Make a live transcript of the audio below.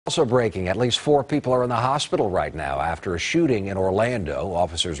Also breaking, at least 4 people are in the hospital right now after a shooting in Orlando.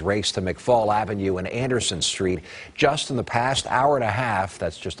 Officers raced to McFall Avenue and Anderson Street just in the past hour and a half.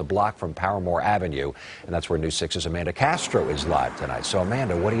 That's just a block from Paramore Avenue, and that's where News 6's Amanda Castro is live tonight. So,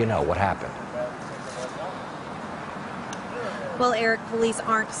 Amanda, what do you know? What happened? Well, Eric, police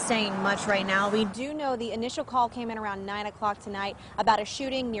aren't saying much right now. We do know the initial call came in around 9 o'clock tonight about a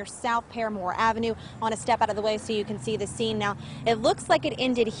shooting near South Paramore Avenue. I want to step out of the way so you can see the scene. Now, it looks like it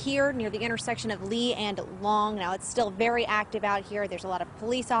ended here near the intersection of Lee and Long. Now, it's still very active out here. There's a lot of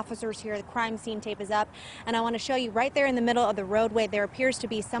police officers here. The crime scene tape is up. And I want to show you right there in the middle of the roadway, there appears to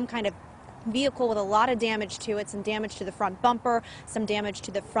be some kind of vehicle with a lot of damage to it, some damage to the front bumper, some damage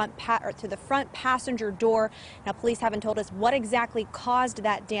to the front passenger door. Now, police haven't told us what exactly caused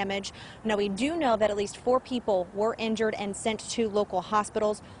that damage. Now, we do know that at least 4 people were injured and sent to local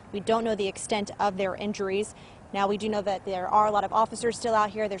hospitals. We don't know the extent of their injuries. Now, we do know that there are a lot of officers still out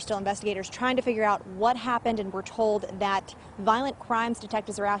here. There's still investigators trying to figure out what happened, and we're told that violent crimes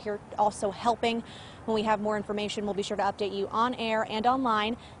detectives are out here also helping. When we have more information, we'll be sure to update you on air and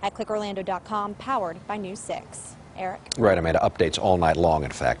online at clickorlando.com, powered by News 6. Eric? Right, Amanda. Updates all night long,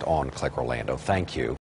 in fact, on Click Orlando. Thank you.